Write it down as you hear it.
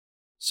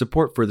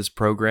Support for this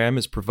program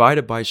is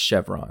provided by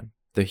Chevron,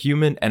 the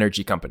human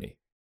energy company.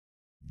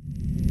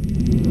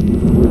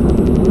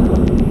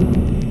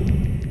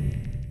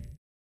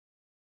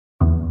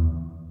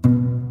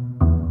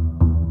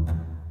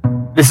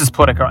 This is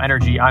Politico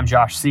Energy. I'm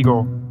Josh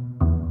Siegel.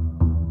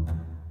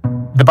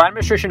 The Biden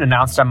administration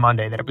announced on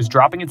Monday that it was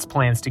dropping its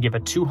plans to give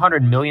a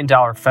 $200 million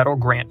federal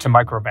grant to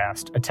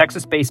Microvast, a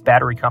Texas-based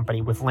battery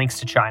company with links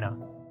to China.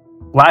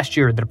 Last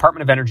year, the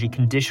Department of Energy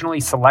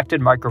conditionally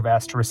selected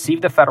Microvast to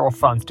receive the federal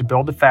funds to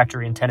build a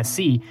factory in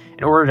Tennessee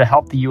in order to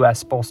help the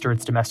U.S. bolster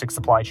its domestic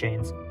supply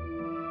chains.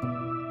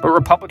 But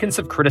Republicans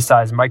have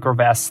criticized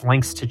Microvast's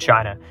links to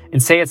China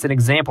and say it's an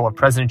example of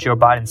President Joe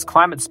Biden's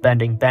climate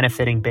spending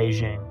benefiting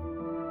Beijing.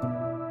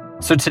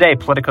 So today,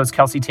 Politico's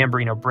Kelsey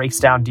Tamburino breaks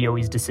down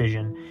DOE's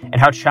decision and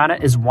how China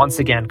is once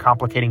again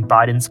complicating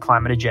Biden's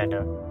climate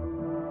agenda.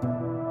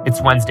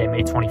 It's Wednesday,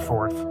 May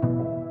 24th.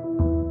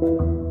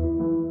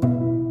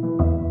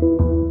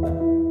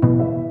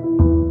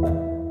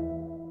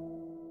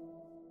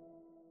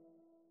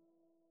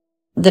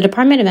 The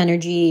Department of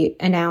Energy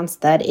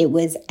announced that it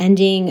was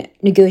ending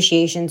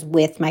negotiations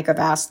with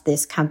Microvast,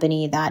 this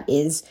company that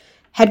is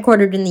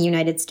headquartered in the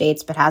United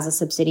States but has a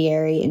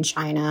subsidiary in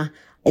China.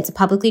 It's a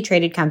publicly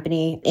traded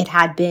company. It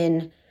had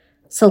been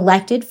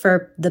selected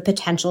for the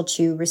potential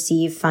to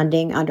receive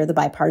funding under the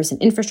bipartisan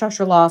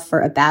infrastructure law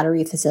for a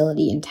battery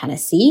facility in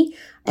Tennessee.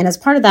 And as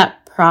part of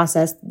that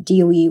process,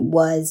 DOE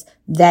was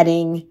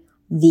vetting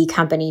the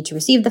company to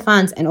receive the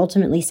funds and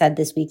ultimately said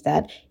this week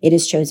that it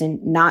has chosen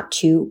not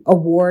to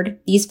award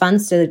these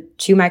funds to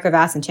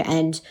Microvast and to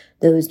end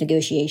those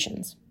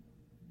negotiations.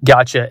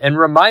 Gotcha. And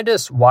remind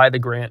us why the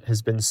grant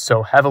has been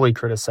so heavily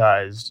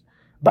criticized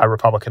by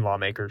Republican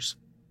lawmakers.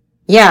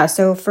 Yeah,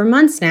 so for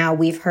months now,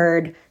 we've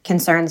heard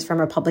concerns from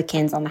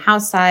Republicans on the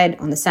House side,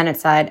 on the Senate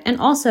side, and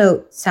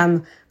also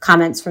some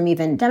comments from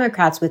even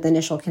Democrats with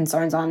initial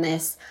concerns on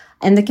this.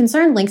 And the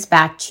concern links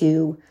back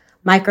to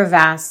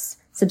Microvast's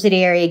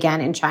subsidiary again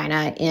in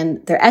China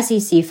in their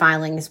SEC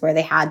filings where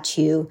they had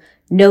to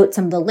note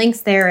some of the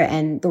links there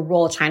and the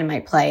role China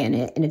might play in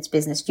its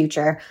business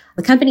future.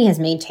 The company has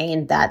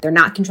maintained that they're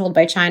not controlled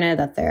by China,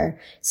 that their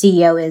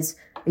CEO is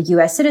a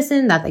U.S.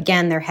 citizen, that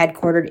again, they're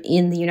headquartered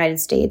in the United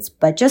States.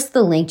 But just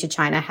the link to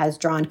China has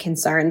drawn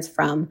concerns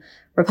from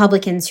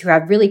Republicans who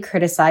have really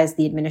criticized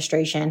the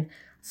administration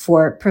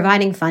for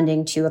providing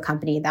funding to a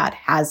company that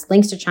has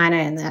links to China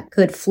and that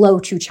could flow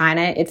to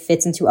China. It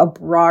fits into a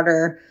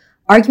broader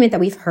argument that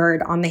we've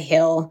heard on the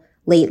Hill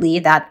lately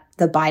that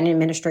the Biden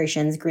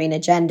administration's green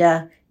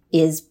agenda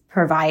is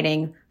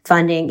providing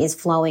funding, is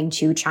flowing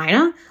to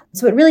China.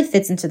 So it really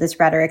fits into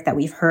this rhetoric that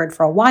we've heard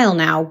for a while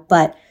now,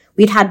 but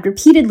we'd had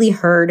repeatedly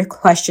heard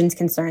questions,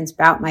 concerns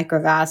about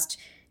Microvast.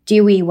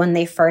 DOE, when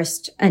they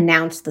first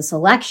announced the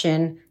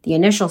selection, the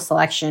initial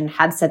selection,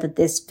 had said that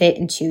this fit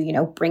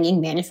into,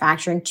 bringing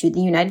manufacturing to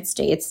the United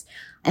States.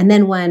 And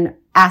then when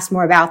asked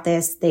more about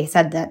this, they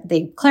said that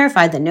they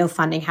clarified that no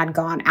funding had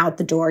gone out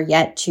the door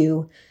yet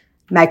to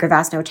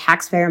Microvast, no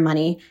taxpayer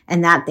money,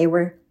 and that they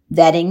were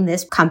vetting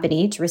this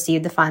company to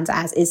receive the funds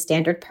as is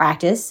standard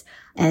practice.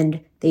 And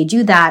they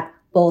do that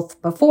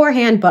both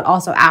beforehand, but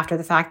also after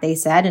the fact, they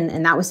said,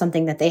 and that was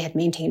something that they had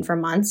maintained for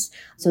months.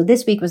 So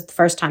this week was the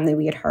first time that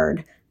we had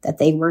heard that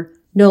they were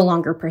no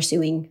longer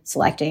pursuing,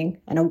 selecting,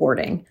 and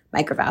awarding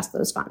Microvast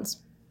those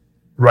funds.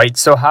 Right.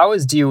 So how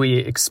is DOE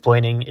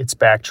explaining its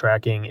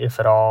backtracking, if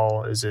at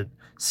all? Is it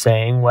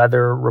saying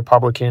whether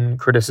Republican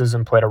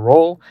criticism played a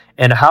role?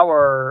 And how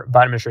are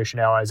Biden administration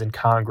allies in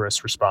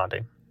Congress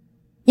responding?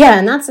 Yeah,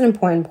 and that's an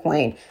important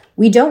point.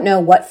 We don't know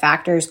what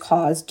factors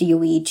caused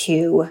DOE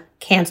to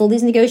cancel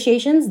these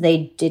negotiations.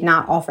 They did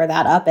not offer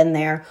that up, and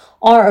there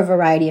are a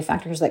variety of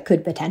factors that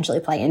could potentially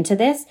play into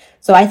this.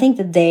 So I think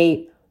that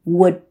they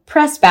would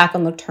press back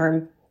on the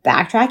term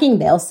backtracking.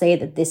 They'll say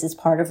that this is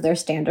part of their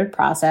standard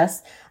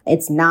process.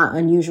 It's not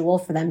unusual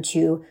for them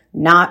to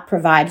not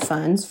provide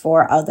funds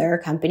for other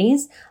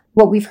companies.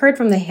 What we've heard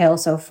from the Hill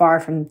so far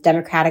from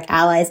Democratic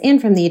allies and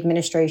from the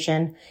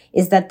administration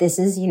is that this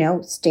is,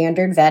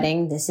 standard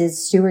vetting. This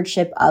is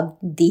stewardship of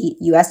the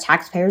U.S.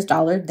 taxpayers'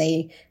 dollar.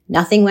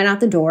 Nothing went out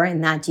the door,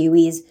 and that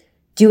DOE's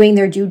doing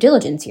their due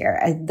diligence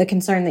here. The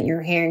concern that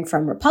you're hearing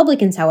from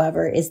Republicans,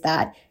 however, is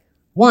that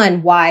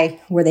one, why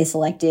were they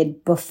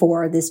selected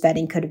before this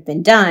vetting could have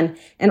been done?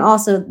 And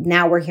also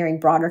now we're hearing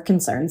broader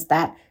concerns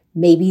that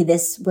maybe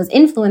this was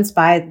influenced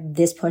by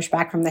this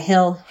pushback from the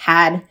Hill.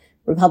 Had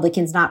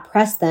Republicans not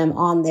pressed them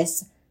on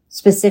this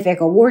specific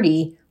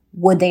awardee,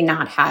 would they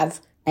not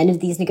have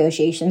ended these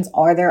negotiations?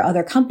 Are there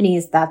other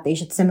companies that they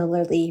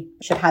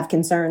should have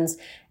concerns?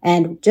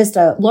 And just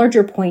a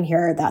larger point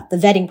here that the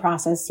vetting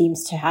process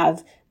seems to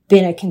have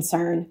been a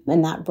concern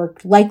and that we're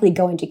likely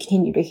going to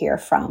continue to hear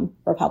from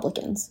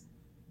Republicans.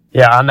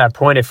 Yeah, on that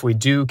point, if we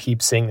do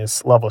keep seeing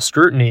this level of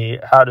scrutiny,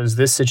 how does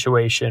this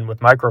situation with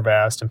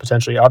Microvast and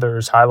potentially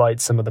others highlight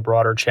some of the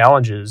broader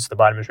challenges the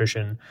Biden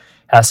administration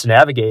has to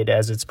navigate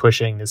as it's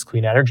pushing this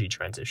clean energy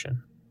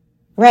transition?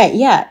 Right,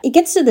 yeah. It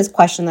gets to this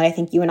question that I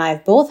think you and I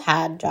have both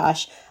had,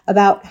 Josh,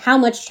 about how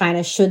much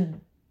China should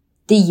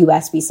the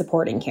US be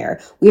supporting here?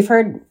 We've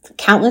heard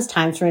countless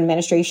times from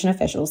administration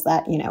officials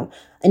that,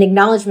 an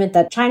acknowledgement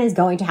that China is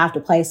going to have to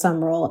play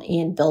some role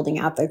in building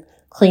out the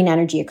clean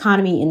energy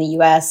economy in the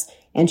US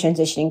and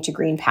transitioning to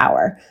green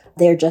power.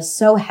 They're just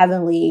so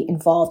heavily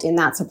involved in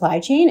that supply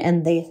chain,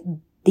 and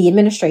the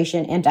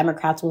administration and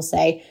Democrats will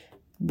say,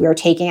 we're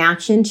taking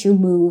action to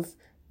move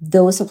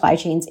those supply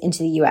chains into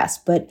the US.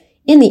 But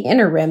in the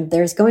interim,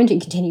 there's going to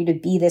continue to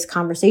be this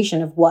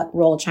conversation of what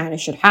role China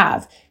should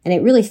have. And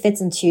it really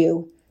fits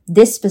into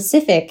this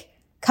specific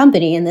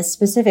company, and this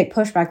specific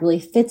pushback really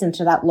fits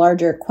into that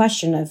larger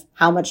question of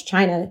how much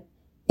China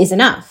is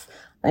enough.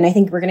 And I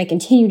think we're going to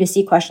continue to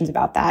see questions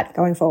about that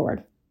going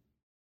forward.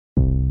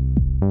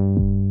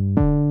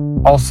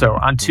 Also,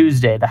 on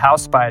Tuesday, the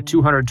House, by a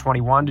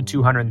 221 to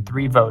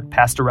 203 vote,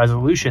 passed a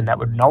resolution that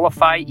would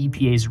nullify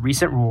EPA's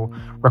recent rule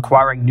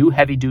requiring new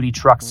heavy-duty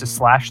trucks to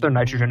slash their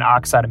nitrogen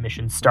oxide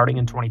emissions starting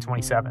in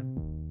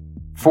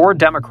 2027. 4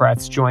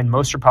 Democrats joined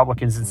most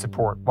Republicans in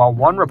support, while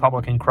 1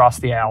 Republican crossed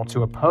the aisle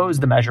to oppose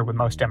the measure with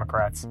most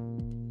Democrats.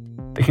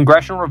 The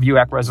Congressional Review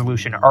Act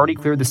resolution already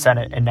cleared the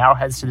Senate and now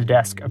heads to the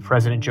desk of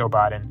President Joe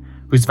Biden,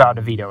 who's vowed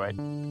to veto it.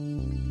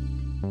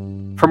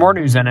 For more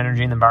news on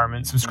energy and the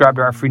environment, subscribe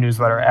to our free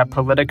newsletter at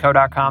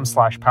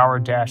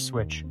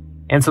politico.com/power-switch,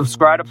 and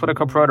subscribe to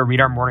Politico Pro to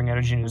read our morning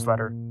energy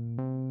newsletter.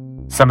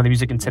 Some of the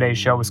music in today's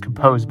show was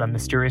composed by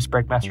Mysterious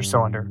Breakmaster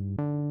Cylinder.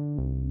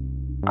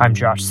 I'm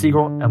Josh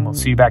Siegel, and we'll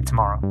see you back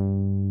tomorrow.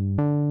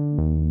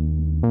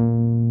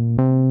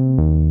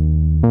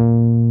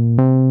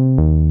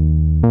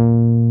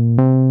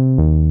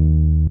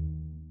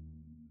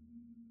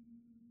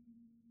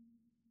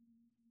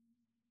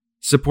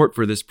 Support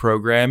for this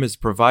program is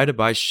provided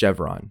by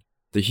Chevron,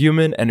 the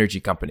human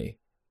energy company.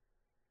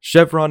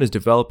 Chevron is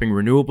developing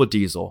renewable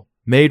diesel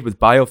made with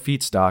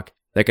biofeedstock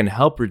that can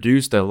help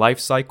reduce the life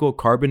cycle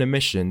carbon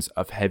emissions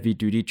of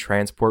heavy-duty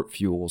transport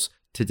fuels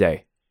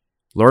today.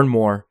 Learn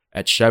more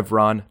at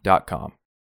chevron.com.